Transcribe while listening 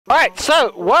All right,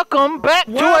 so welcome back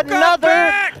to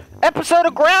another episode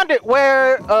of Grounded,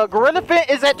 where Gorillafant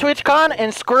is at TwitchCon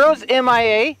and Squirrel's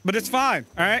MIA. But it's fine,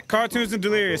 all right? Cartoons and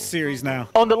Delirious series now.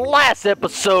 On the last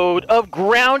episode of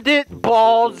Grounded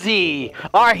Ball Z,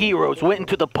 our heroes went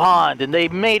into the pond and they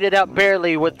made it out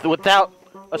barely without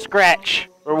a scratch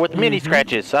or with mini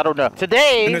scratches. I don't know.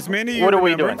 Today, what are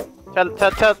we doing? Tell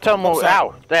me.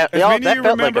 Ow. That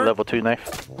felt like a level 2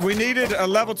 knife. We needed a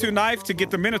level 2 knife to get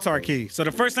the Minotaur key. So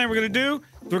the first thing we're going to do,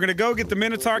 we're going to go get the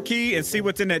Minotaur key and see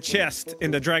what's in that chest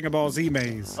in the Dragon Ball Z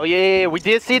maze. Oh, yeah. We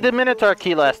did see the Minotaur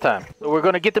key last time. So we're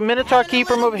going to get the Minotaur key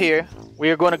from over here. We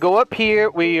are going to go up here.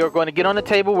 We are going to get on the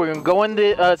table. We're going to go in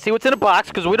the, see what's in the box,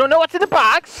 because we don't know what's in the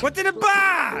box. What's in the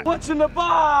box? What's in the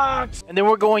box? And then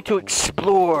we're going to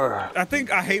explore. I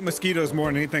think I hate mosquitoes more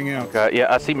than anything else. Yeah,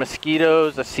 I see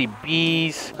mosquitoes. I see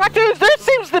bees. Cartoons, there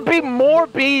seems to be more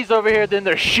bees over here than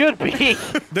there should be.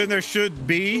 Than there should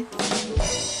be.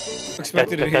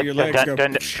 Expected to hear your legs go.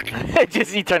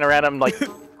 Just you turn around, I'm like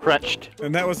crunched.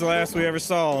 And that was the last we ever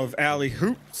saw of Alley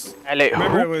Hoops. Alley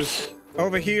Remember Hoops. it was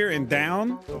over here and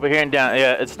down? Over here and down.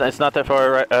 Yeah, it's not that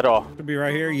far at all. Could be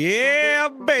right here. Yeah,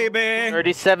 baby.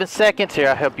 37 seconds here.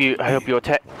 I help you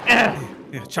attack.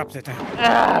 Yeah, chop that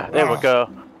down. There we go.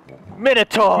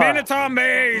 Minotaur. Minotaur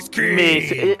maze key.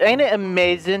 Maze. Ain't it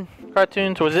amazing?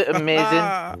 Cartoons, was it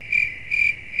amazing?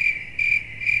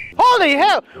 Holy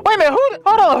hell! Wait a minute,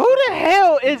 hold on, who the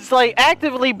hell is like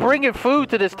actively bringing food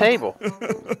to this table?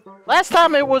 Last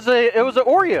time it was a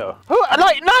Oreo. Who?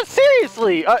 Like, not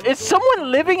seriously. Is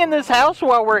someone living in this house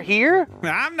while we're here?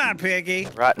 I'm not picky.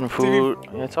 Rotten food.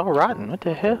 Yeah, it's all rotten. What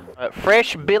the hell?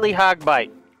 Fresh Billy Hog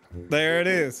Bite. There it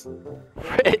is.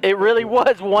 It really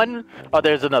was one. Oh,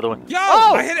 there's another one. Yo!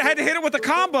 Oh! I had to hit it with a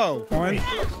combo. One,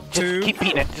 two, Just keep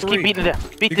beating it. Just keep beating it down.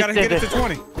 You gotta get it to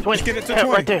 20. 20. Just get it to 20.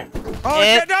 Right there. Oh,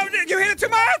 and no, you hit it too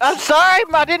much. I'm sorry,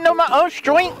 I didn't know my own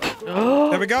strength.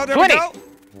 There we go, there 20. we go.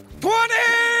 20!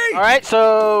 All right,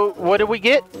 so what did we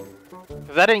get?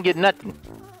 Because I didn't get nothing.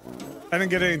 I didn't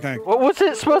get anything. What was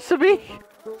it supposed to be?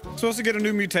 Supposed to get a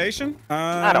new mutation?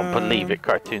 I don't believe it,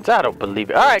 Cartoons. I don't believe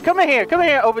it. All right, come in here. Come in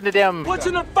here. Open the damn... What's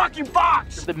in the fucking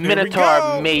box? The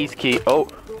Minotaur maze key. Oh.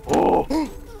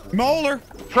 Molar.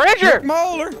 Treasure.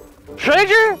 Molar.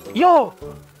 Treasure? Yo.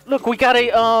 Look, we got a,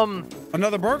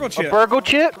 Another burgle chip. A burgle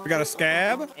chip. We got a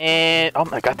scab. And, oh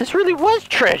my god, this really was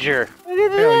treasure.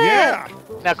 Hell yeah.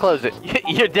 Now close it.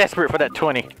 You're desperate for that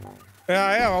 20. Yeah,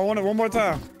 I am. I want it one more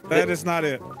time. That is not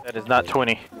it. That is not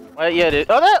 20. Well, yeah, it is.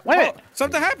 Oh, that, wait a minute.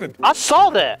 Something happened. I saw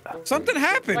that. Something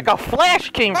happened. Like a flash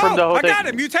came from the whole thing. I got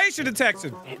it. Mutation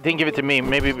detected. Didn't give it to me.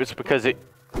 Maybe it's because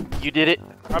you did it.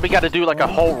 Probably got to do like a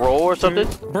whole roll or something.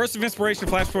 Burst of inspiration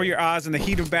flash before your eyes in the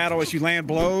heat of battle as you land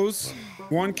blows.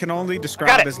 One can only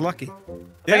describe as lucky.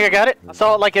 I think I got it. I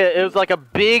saw it like it was like a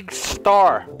big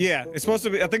star. Yeah, it's supposed to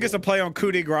be. I think it's a play on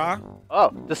coup de grace. Oh,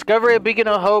 discover a beacon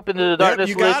of hope into the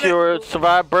darkness. Lets you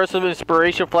survive burst of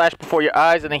inspiration flash before your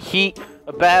eyes in the heat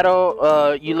of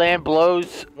battle. You land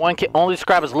blows. One can only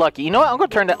describe as lucky. You know what? I'm gonna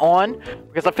turn that on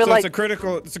because I feel like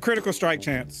it's a critical strike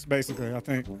chance, basically. I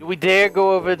think. Do we dare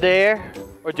go over there,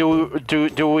 or do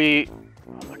we?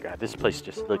 Oh my god, this place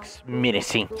just looks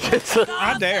menacing.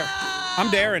 I dare. I'm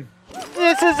daring.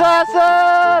 This is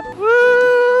awesome! Woo!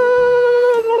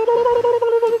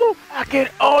 I can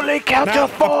only count to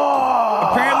 4!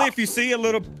 Apparently, if you see a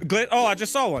little glint... Oh, I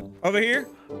just saw one. Over here.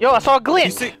 Yo, I saw a glint.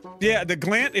 You see, yeah, the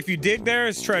glint, if you dig there,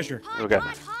 is treasure. Okay.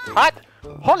 Hot?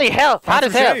 Holy hell, hot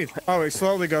as hell. Oh, it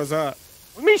slowly goes up.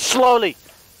 What do you mean slowly?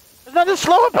 There's nothing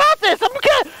slow about this. I'm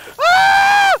okay.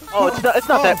 Ah! Oh, it's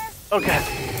not that. Okay.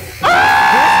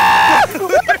 Ah!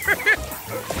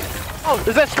 Oh,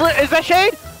 is that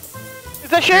shade?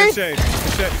 Is that shade? Shade.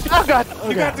 Oh god.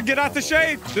 You got to get out the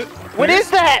shade. What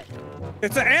is that?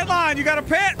 It's an antlion. You got a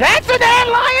pet. That's an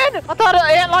antlion? I thought an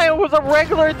antlion was a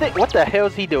regular thing. What the hell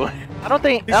is he doing? I don't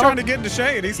think... He's trying to get in the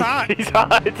shade. He's hot. He's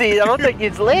hot. I don't think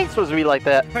his legs supposed to be like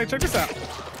that. Hey, check this out.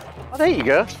 Oh, there you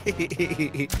go.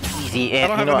 Easy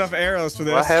ant. I don't have enough arrows for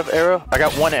this. Do I have arrow? I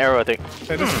got one arrow, I think.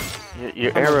 Hey, listen.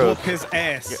 Your arrows. Whoop his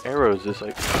ass. Your arrows is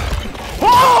like...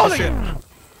 Oh, shit.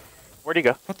 Where'd he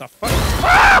go? What the fuck?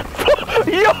 Ah!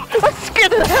 Yo, that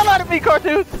scared the hell out of me,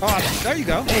 Cartoon. Oh, there you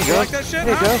go. There you go. Like that shit?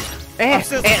 There you go.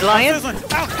 Ant lion. Oh,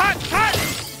 hot.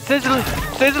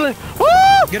 Sizzling. Woo!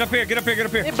 Get up here.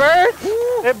 It burns.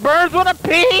 It burns when I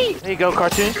pee. There you go,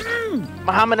 Cartoon.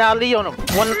 Muhammad Ali on him.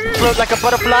 One float like a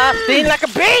butterfly, sting like a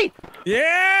bee.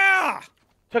 Yeah.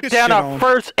 Took down our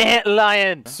first ant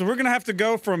lion. So we're gonna have to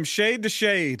go from shade to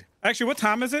shade. Actually, what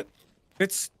time is it?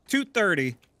 It's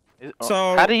 2:30.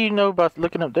 So how do you know about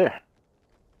looking up there?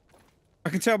 I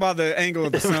can tell by the angle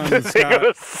of the sun in the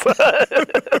sky.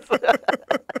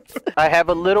 I have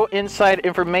a little inside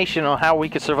information on how we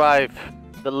can survive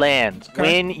the lands. Okay.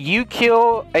 When you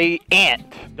kill a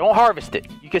ant, don't harvest it.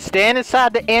 You can stand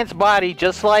inside the ant's body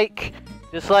just like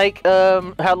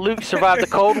how Luke survived the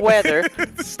cold weather.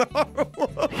 Star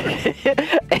Wars.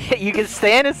 You can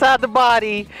stand inside the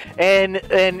body and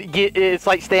get, it's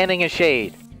like standing in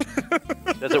shade.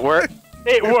 Does it work?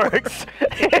 It works.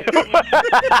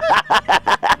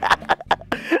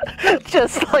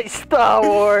 Just like Star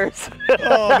Wars.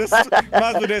 Oh, this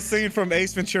reminds me of that scene from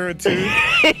Ace Ventura 2.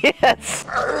 Yes.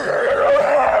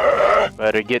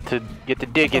 Better get to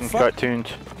digging, cartoons.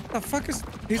 The fuck is?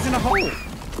 He's in a hole.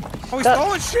 Oh, he's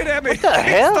throwing shit at me. What the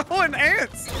hell? He's throwing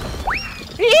ants.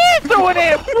 He is throwing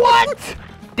it. What?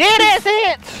 Dead ass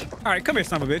ants. All right, come here,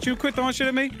 son of a bitch. You quit throwing shit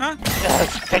at me, huh?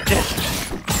 Take this.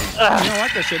 You don't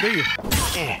like that shit, do you?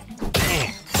 Hey,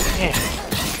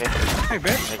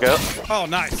 bitch. There you go. Oh,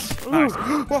 nice. Nice.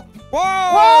 Whoa. Whoa!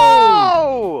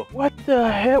 Whoa! What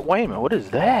the hell? Wait a minute. What is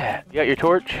that? You got your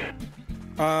torch?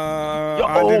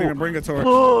 I didn't even bring a torch.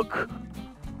 Look!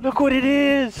 Look what it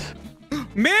is!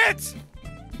 Mint!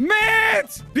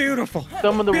 Mint! Beautiful.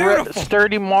 Some of the Beautiful.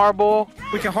 sturdy marble.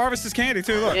 We can harvest this candy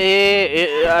too. Look.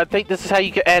 I think this is how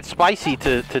you can add spicy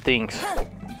to things.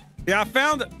 Yeah, I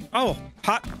found. Oh,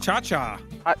 hot cha-cha.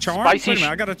 Charm? Spicy. Wait a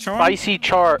minute, I got a charm. Spicy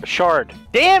shard.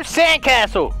 Damn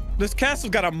sandcastle! This castle's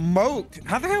got a moat.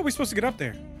 How the hell are we supposed to get up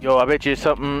there? Yo, I bet you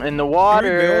something in the water.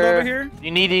 Can we build over here?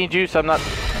 You need any juice? I'm not.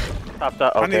 Topped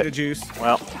up. Okay. I need a juice.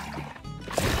 Well,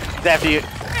 after you. I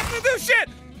have to do shit!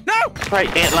 No! Right,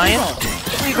 antlion.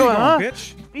 Where you going, huh?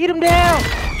 Bitch. Beat him down.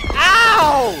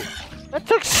 Ow! That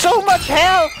took so much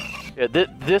health. Yeah,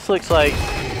 this looks like.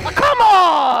 Oh, come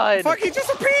on! Fuck, he just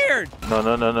appeared! No. Oh,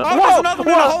 there's another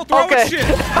one in the hole throwing okay. shit.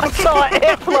 I saw an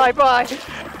ant fly by.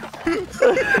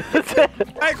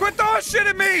 Hey, quit throwing shit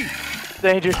at me!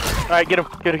 Danger. All right, get him.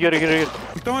 Get him. You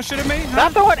throwing shit at me? Huh?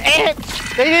 Stop throwing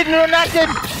ants. They didn't do nothing.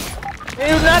 They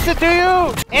do nothing to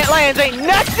you. Antlions ain't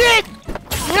nothing.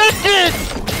 Nothing.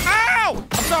 Ow!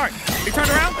 I'm sorry. He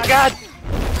turned around. My God.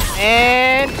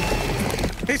 And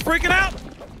He's freaking out.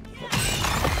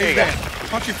 there you go.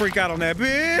 Why don't you freak out on that,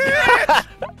 bitch?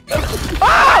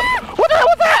 Ah! What the hell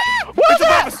was that? What was It's above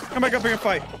that? us. Come back up here and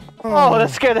fight. Oh, that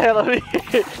scared the hell out of me.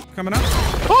 Coming up.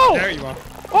 Oh! There you are.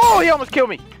 Oh, he almost killed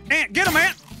me. Ant, get him,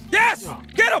 Ant. Yes!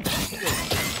 Get him!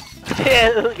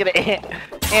 Yeah, look at the ant.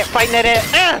 Ant fighting that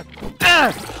ant.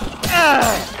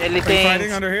 Deadly Are you things.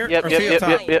 fighting under here? Yep, Or is he up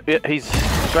top? yep. He's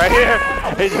right here.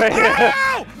 He's right here.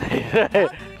 Ow!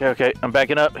 Okay, I'm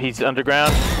backing up. He's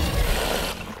underground.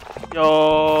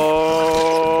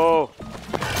 Yo!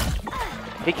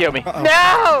 He killed me. Uh-oh.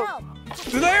 No!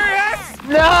 Delirious!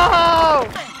 No!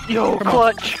 Yo,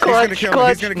 clutch. gonna kill me.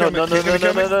 He's gonna No. kill me. He's gonna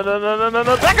kill me.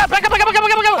 No. Back up.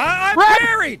 I'm Run!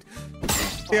 buried!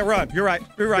 Yeah, run. You're right.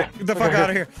 Get the fuck out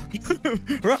of here.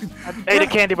 Run. Ate a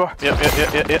candy bar. Yep.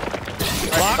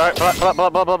 Alright, blah.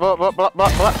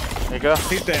 There you go.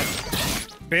 He's dead.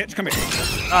 Bitch, come here.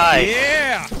 Nice.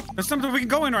 Yeah! There's something we can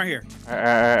go in right here.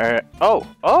 Alright.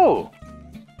 Oh.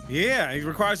 Yeah, it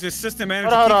requires the assistant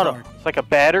manager Hold key on. card. It's like a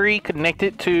battery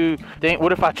connected to.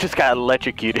 What if I just got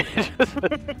electrocuted?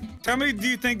 Tell me, do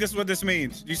you think this is what this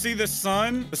means? You see the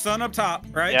sun up top,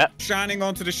 right? Yep. Shining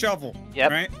onto the shovel.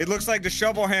 Yep. Right? It looks like the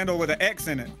shovel handle with an X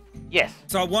in it. Yes.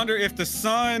 So I wonder if the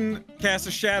sun casts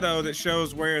a shadow that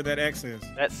shows where that X is.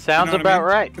 That sounds You know what about I mean?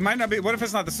 right. It might not be. What if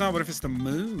it's not the sun? What if it's the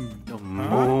moon? The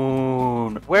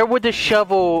moon. Where would the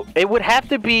shovel? It would have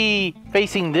to be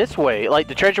facing this way. Like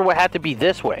the treasure would have to be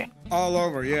this way. All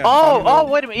over, yeah. Oh,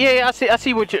 wait a minute. Yeah, I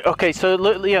see what you. Okay, so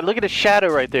look at the shadow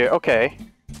right there. Okay.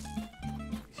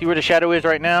 See where the shadow is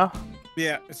right now?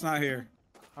 Yeah, it's not here.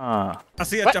 Huh. I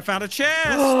see it. What? I found a chest.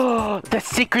 Oh, the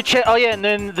secret chest. Oh yeah, and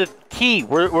then the key.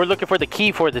 We're looking for the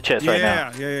key for the chest right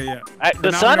now. Yeah.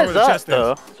 The Now sun we know is where the up chest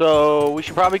though, so we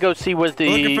should probably go see what the.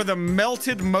 We're looking for the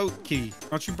melted moat key.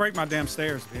 Don't you break my damn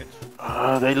stairs,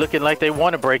 bitch. They looking like they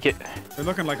want to break it. They're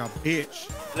looking like a bitch.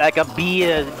 Like a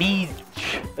beach.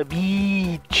 A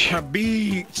beach. A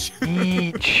beach.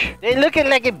 Beach. They looking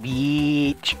like a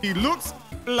beach. He looks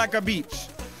like a beach.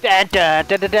 Da da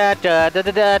da da da da da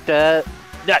da da.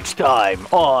 Next time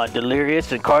on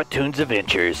Delirious and Cartoons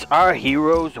Adventures, our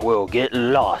heroes will get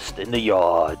lost in the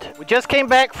yard. We just came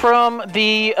back from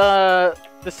the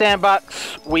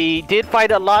sandbox. We did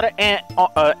fight a lot of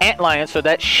ant lions, so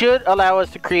that should allow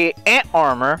us to create ant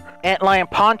armor, ant lion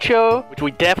poncho, which we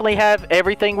definitely have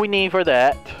everything we need for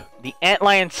that. The ant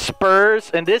lion spurs,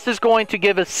 and this is going to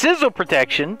give us sizzle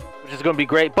protection, which is going to be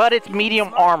great, but it's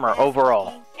medium armor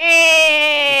overall.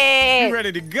 You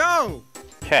ready to go?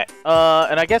 Okay.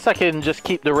 And I guess I can just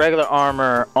keep the regular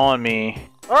armor on me.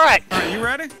 All right. All right, you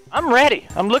ready? I'm ready.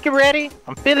 I'm looking ready.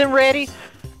 I'm feeling ready.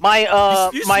 My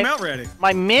You my smell ready.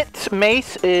 my mint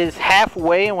mace is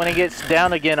halfway, and when it gets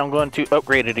down again, I'm going to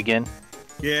upgrade it again.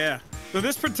 Yeah. So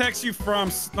this protects you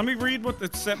from. Let me read what the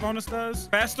set bonus does.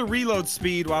 Faster reload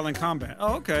speed while in combat.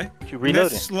 Oh, okay. You And reloading?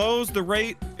 that slows the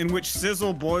rate in which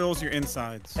sizzle boils your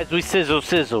insides. As we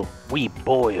sizzle, we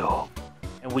boil,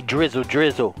 and we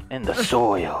drizzle in the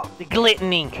soil. The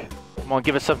glistening. Come on,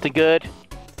 give us something good.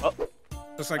 Oh,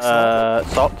 Just like salt.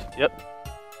 salt. Yep.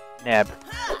 Nab.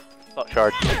 Salt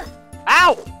shard.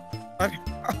 Ow!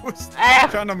 I was Ah!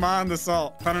 trying to mine the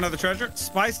salt. Found another treasure.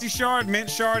 Spicy shard, mint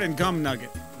shard, and gum nugget.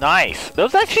 Nice.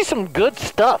 Those actually some good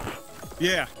stuff.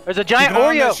 Yeah. There's a Keep giant an eye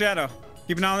on that Oreo. shadow.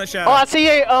 Keep an eye on that shadow. Oh, I see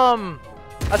a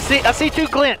I see two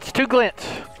glints,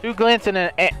 and an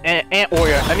ant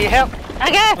Oreo. I need help.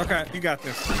 Okay. Okay, you got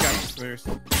this. You got this, Bears.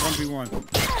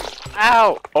 1v1.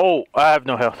 Ow. Oh, I have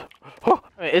no health. Oh,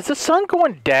 is the sun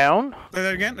going down? Say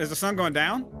that again. Is the sun going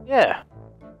down? Yeah.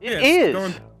 It Yeah, is. it's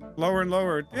going lower and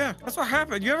lower. Yeah, that's what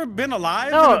happened. You ever been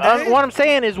alive? No, in a day? what I'm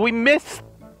saying is we missed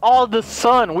all the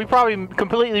sun. We probably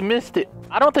completely missed it.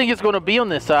 I don't think it's going to be on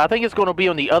this side. I think it's going to be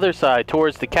on the other side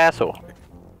towards the castle.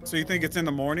 So you think it's in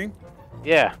the morning?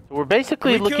 Yeah. So we're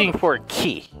basically We killed- looking for a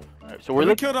key. All right, so we're We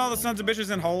looking. killed all the sons of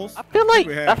bitches in holes. I feel like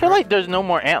we have, right? like there's no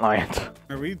more antlions.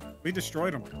 No, we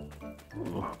destroyed them.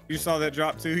 You saw that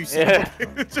drop too. You Yeah.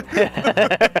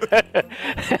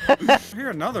 Here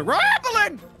another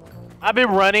rambling. I've been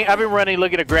running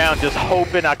looking at the ground, just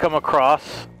hoping I come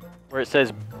across where it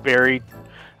says buried.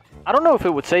 I don't know if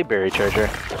it would say buried treasure.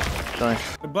 Sorry.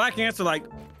 The black ants are like,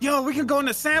 yo, we can go in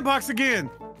the sandbox again.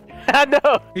 I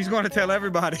know. He's going to tell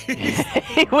everybody.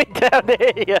 He went down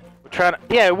there. Yeah. We're trying to.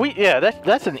 Yeah.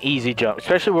 That's an easy jump,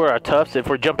 especially where our tufts. If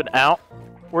we're jumping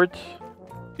outwards.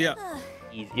 Yeah.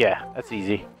 Easy. Yeah, that's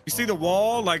easy. You see the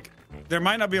wall? Like, there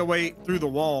might not be a way through the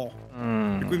wall.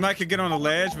 Hmm. Like, we might could get on a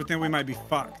ledge, but then we might be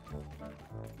fucked.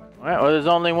 All right. Well, there's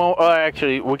only one. Oh,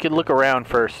 actually, we could look around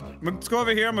first. Let's go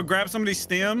over here. I'm gonna grab some of these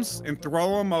stems and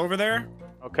throw them over there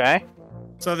Okay.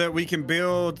 so that we can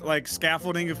build like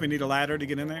scaffolding if we need a ladder to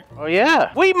get in there. Oh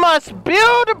yeah. We must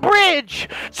build a bridge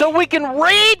so we can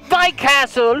raid thy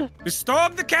castle. We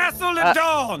storm the castle at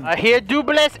dawn. I hear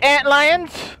Dubless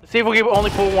antlions. Let's see if we can only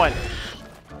pull one.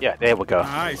 Yeah, there we go.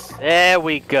 Nice. There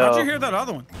we go. How'd you hear that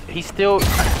other one? He's still.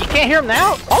 You can't hear him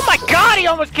now? Oh my god, he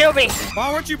almost killed me!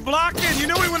 Why weren't you blocking? You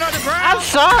knew we went I'm underground.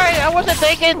 sorry, I wasn't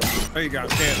thinking. There you go.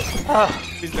 Dead. Oh,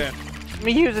 He's dead. let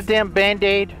me use a damn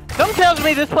band-aid. Something tells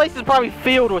me this place is probably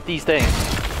filled with these things.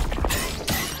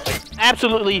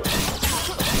 Absolutely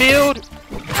filled.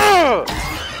 Uh-oh.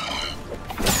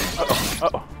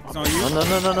 Uh-oh. It's on you.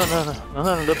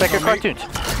 No. Look back at cartoons.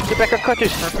 Look back at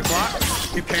cartoons. Perfect block.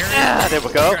 Keep parrying. Ah, there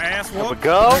we go. Your ass There we whooped.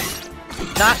 go.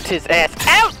 Knocked his ass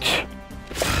out.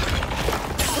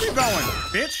 Where you going,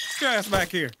 bitch? Get your ass back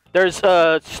here. There's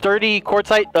sturdy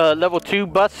quartzite level 2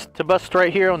 bust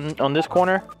right here on this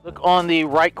corner. Look on the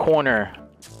right corner.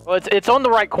 Well, it's on the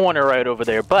right corner right over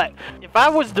there. But if I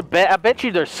was to bet, I bet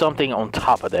you there's something on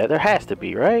top of that. There has to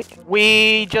be, right?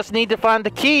 We just need to find the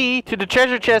key to the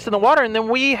treasure chest in the water, and then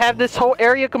we have this whole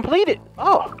area completed.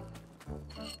 Oh.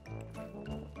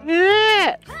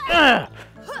 Yeah.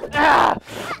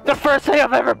 The first thing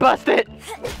I've ever busted.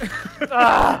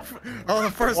 Ah. Oh,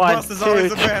 the first One, bust is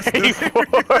always the two, best. three, 4.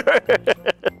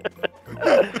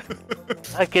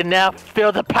 I can now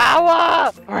feel the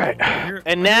power. All right. Here-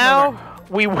 And here's now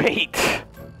we wait.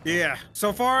 Yeah.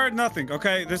 So far, nothing.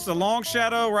 Okay, this is a long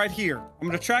shadow right here. I'm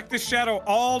gonna track this shadow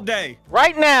all day.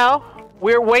 Right now,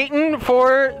 we're waiting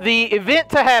for the event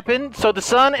to happen. So the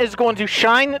sun is going to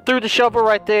shine through the shovel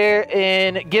right there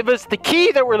and give us the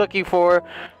key that we're looking for.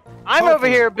 I'm over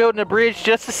Hopefully. here building a bridge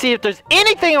just to see if there's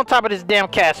anything on top of this damn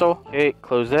castle. Okay,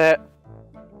 close that.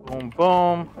 Boom,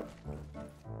 boom.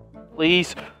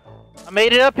 Please. I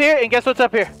made it up here, and guess what's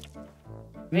up here?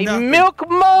 A Nothing. milk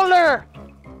molar!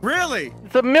 Really?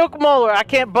 It's a milk molar. I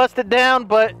can't bust it down,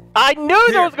 but I knew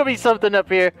there Here. was gonna be something up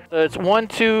here. So it's 1,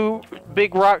 2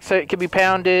 big rocks that can be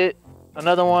pounded.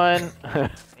 Another one.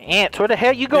 Ants. Where the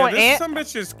hell you going, yeah, this ant? some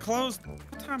bitch is closed.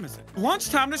 What time is it?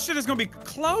 Lunchtime. This shit is gonna be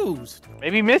closed.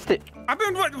 Maybe you missed it. I've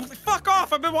been fuck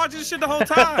off. I've been watching this shit the whole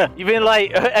time. You've been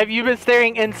like, have you been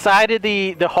staring inside of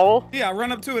the hole? Yeah, I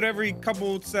run up to it every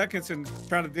couple seconds and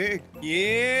try to dig.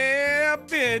 Yeah,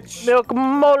 bitch. Milk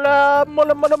molar,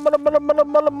 molar.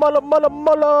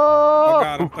 Oh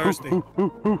god, I'm thirsty.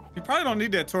 You probably don't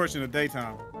need that torch in the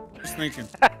daytime. Just thinking.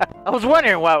 I was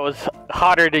wondering why it was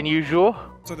hotter than usual.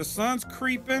 So the sun's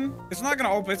creeping. It's not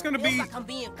gonna open. It's gonna be I'm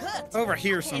being cooked. over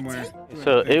here somewhere.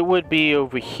 So it would be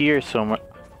over here somewhere.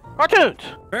 Cartoons.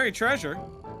 Buried treasure?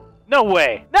 No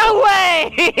way. No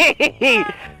way. Hey,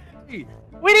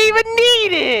 We didn't even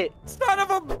need it. son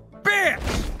of a bitch!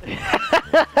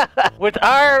 With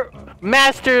our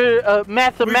master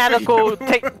mathematical We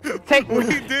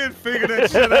technique. did figure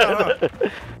that shit out, huh?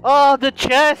 Oh, the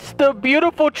chest, the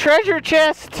beautiful treasure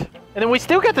chest. And then we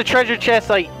still got the treasure chest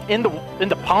like in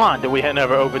the pond that we had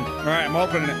never opened. All right, I'm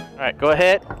opening it. All right, go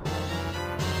ahead.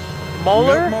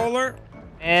 Molar Milk molar.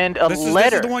 and a This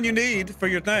letter. is the one you need for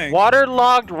your thing.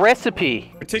 Waterlogged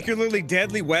recipe. Particularly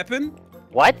deadly weapon?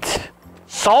 What?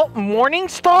 Salt Morning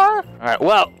Star? All right,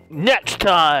 well, next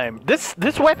time. This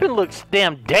weapon looks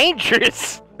damn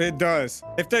dangerous. It does.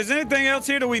 If there's anything else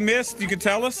here that we missed, you can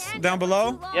tell us down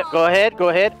below. Yep, go ahead, go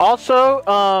ahead. Also,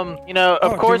 you know,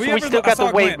 of course, did we ever still look- I got saw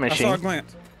the a wave glint. I saw a machine.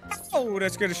 glint. Oh,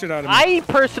 that scared the shit out of me. I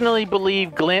personally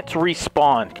believe Glints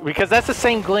respawn because that's the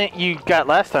same Glint you got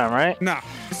last time, right? Nah,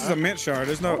 this is a mint shard.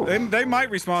 There's no. They might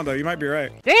respawn though. You might be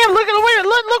right. Damn! Look at the way.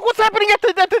 Look what's happening at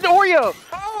the Oreo.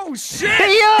 Oh shit! Yo!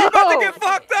 You about to get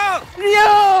fucked up!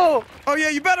 Yo! Oh yeah,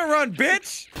 you better run,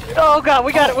 bitch! Oh god,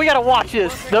 we gotta watch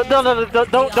this. No,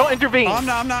 don't intervene. Oh, I'm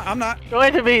not. Don't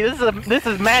intervene. This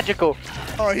is magical.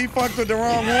 Oh, he fucked with the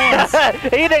wrong ones.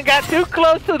 He done got too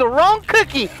close to the wrong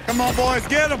cookie. Come on, boys,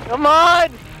 get him. Come on.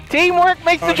 Teamwork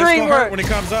makes the This dream gonna hurt work. when he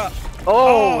comes up.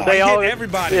 Oh, they he all hit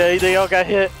everybody. Yeah, they all got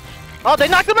hit. Oh, they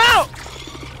knocked him out.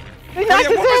 They Oh, knocked yeah,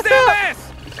 his whoop his damn ass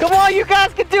ass! out. Come on, you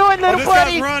guys can do it, Oh, little this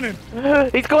buddy. guy's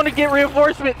running. He's going to get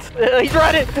reinforcements. He's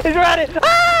running. He's running.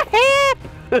 Ah,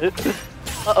 help!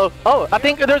 Uh-oh. Oh, I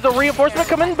think there's a reinforcement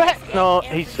coming back. No,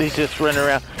 he's just running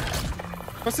around.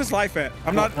 What's his life at?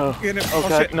 I'm not getting it. Oh, Oh,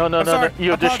 God. shit. No. I'm sorry.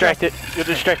 You're I apologize. distracted. You're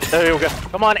distracted. There we go.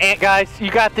 Come on, ant guys.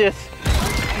 You got this.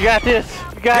 You got this.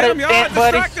 You got Get it, him, y'all. ant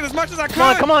buddies. Distracted as much as I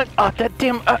could. Come on. Oh, that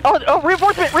damn. Oh,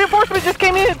 reinforcement. Reinforcement just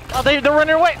came in. Oh, they're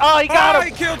running away. Oh, he got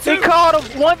him. He killed He two. caught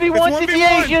him. 1v1 It's 1v1.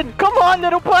 situation. Come on,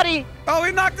 little buddy. Oh,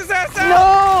 he knocked his ass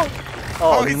out. No.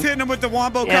 Oh, he's hitting him with the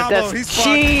wombo yeah, combo. that's He's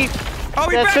cheap. fucked. Oh,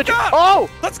 he That's backed such a- up. Oh.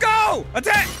 Let's go.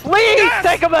 Attack. Please Yes.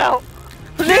 take him out.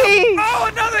 Please. Oh,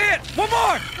 another hit. One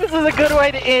more. This is a good way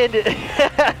to end it.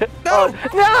 No. Oh,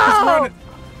 He's no. running.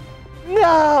 No.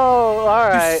 All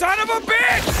You right. son of a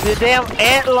bitch. The damn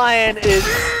antlion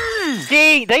is.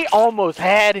 Gee, they almost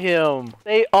had him.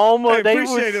 They almost. I They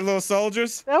appreciate was, it, little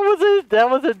soldiers. That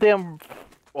was a damn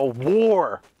a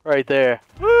war right there.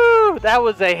 Woo! That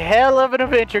was a hell of an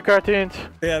adventure, cartoons.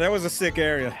 Yeah, that was a sick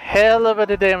area. Hell of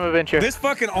a damn adventure. This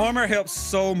fucking armor helps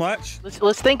so much.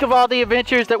 Let's think of all the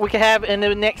adventures that we can have in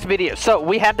the next video. So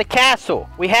we have the castle.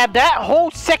 We have that whole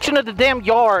section of the damn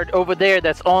yard over there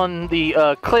that's on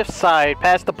the cliff side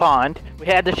past the pond. We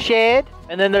had the shed.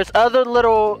 And then there's other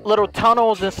little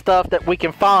tunnels and stuff that we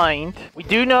can find. We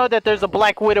do know that there's a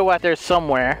Black Widow out there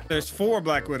somewhere. There's 4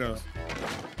 Black Widows.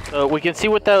 So we can see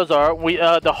what those are. We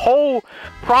the whole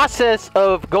process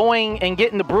of going and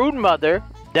getting the brood mother,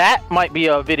 that might be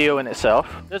a video in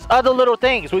itself. There's other little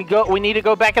things. We need to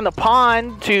go back in the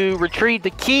pond to retrieve the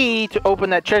key to open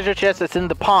that treasure chest that's in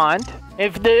the pond.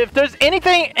 If there's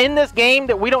anything in this game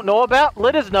that we don't know about,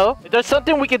 let us know. If there's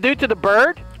something we can do to the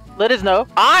bird, let us know.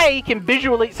 I can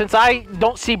visually, since I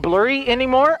don't see blurry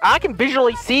anymore, I can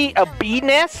visually see a bee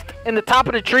nest in the top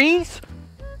of the trees.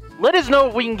 Let us know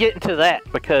if we can get into that,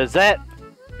 because that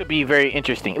could be very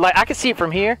interesting. Like, I can see it from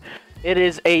here. It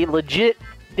is a legit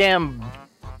damn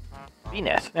bee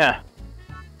nest. Yeah.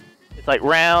 It's like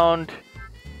round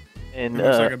and It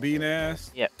looks like a bee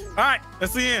nest. yeah. All right,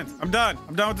 that's the end. I'm done.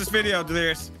 I'm done with this video,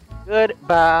 Delirious.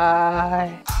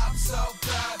 Goodbye. I'm so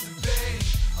proud to be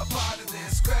a part of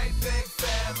this great big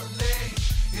family.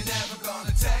 You're never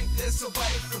gonna take this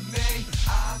away from me.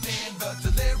 I'm in the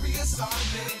delirious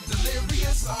army,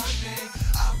 delirious army.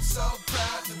 I'm so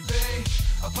proud to be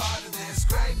a part of this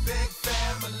great big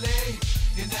family.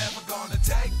 You're never gonna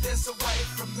take this away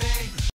from me.